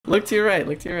Look to your right.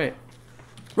 Look to your right.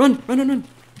 Run! Run! Run! Run!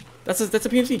 That's a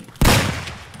PMC.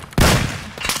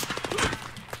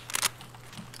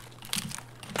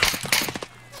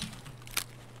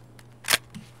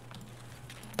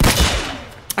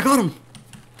 I got him.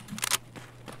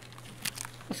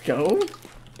 Let's go.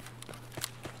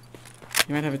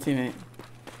 You might have a teammate.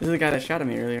 This is the guy that shot at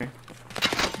me earlier.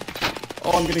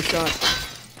 Oh, I'm getting shot.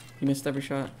 He missed every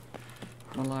shot.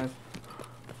 I'm alive.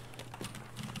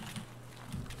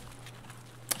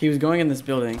 He was going in this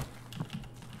building.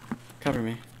 Cover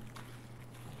me.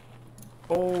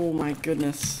 Oh my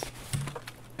goodness.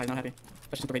 I'm not happy.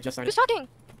 Especially the raid just started. Who's talking?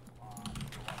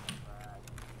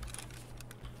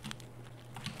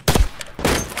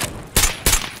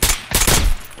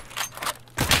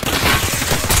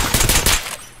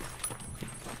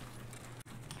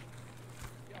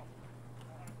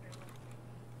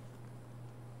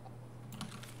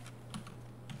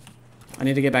 I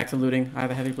need to get back to looting. I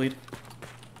have a heavy bleed.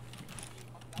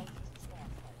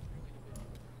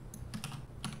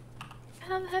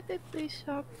 I'm happy, please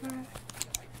shopper.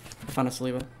 I found a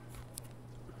Saliba.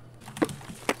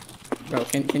 Bro,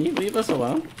 can you leave us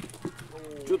alone?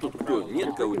 Don't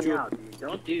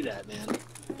do that, man.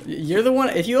 You're the one.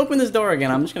 If you open this door again,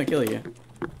 I'm just gonna kill you.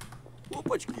 You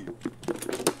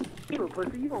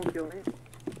pussy, you won't kill me.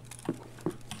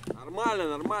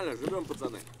 Нормально, нормально, живем,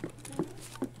 пацаны.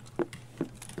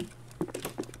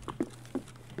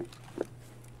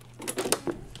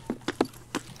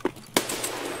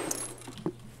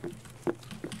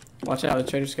 Watch out, the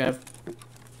trader scav.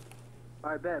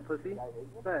 Alright, bet, pussy.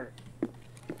 Bet.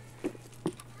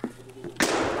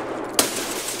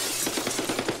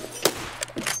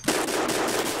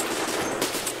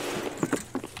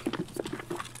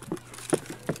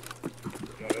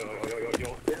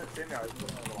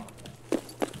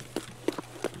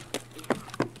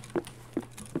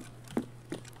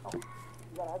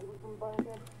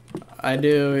 I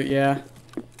do, yeah.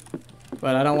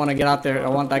 But I don't want to get out there. I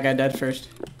want that guy dead first.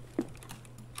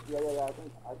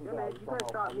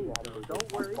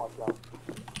 Don't worry.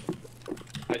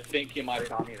 I think he might have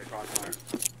got me in a crossfire.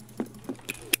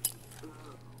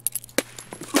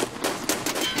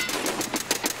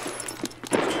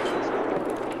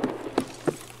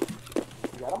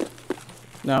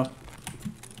 No.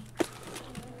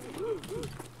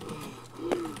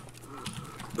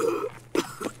 You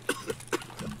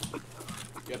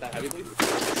got that heavy, please?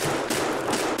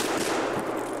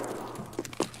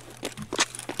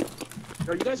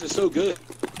 Yo, you guys are so good.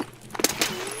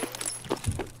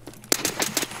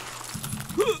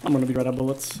 I'm gonna be right out of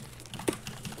bullets.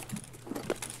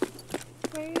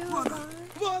 Where are you going?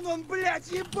 Вон он,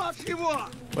 блядь, ебашь его!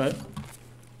 What?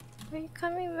 Are you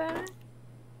coming back?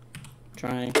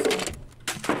 Trying.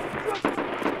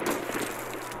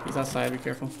 He's outside, be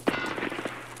careful.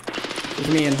 There's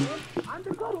me and I'm the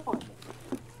good one.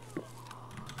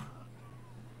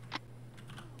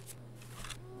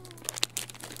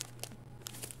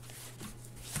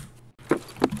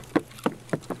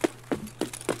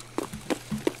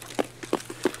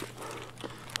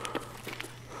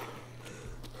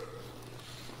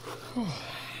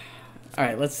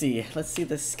 Alright, let's see. Let's see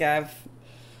the scav.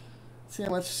 See how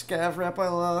much scav rep I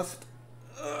lost.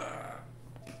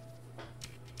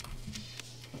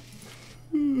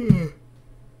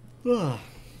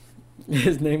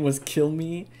 His name was Kill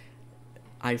Me,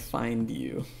 I Find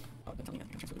You. Oh, don't tell me that.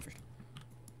 I'm trying to loot first.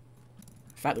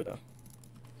 Fat loot though.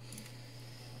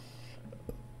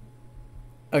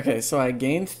 Okay, so I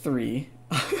gained 3.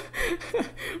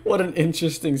 What an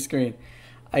interesting screen.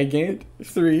 I gained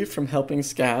 3 from helping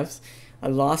scavs. I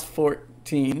lost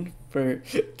 14 for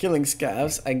killing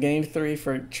scavs. I gained 3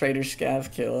 for traitor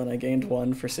scav kill, and I gained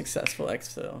 1 for successful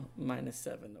exfil.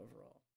 -7 over.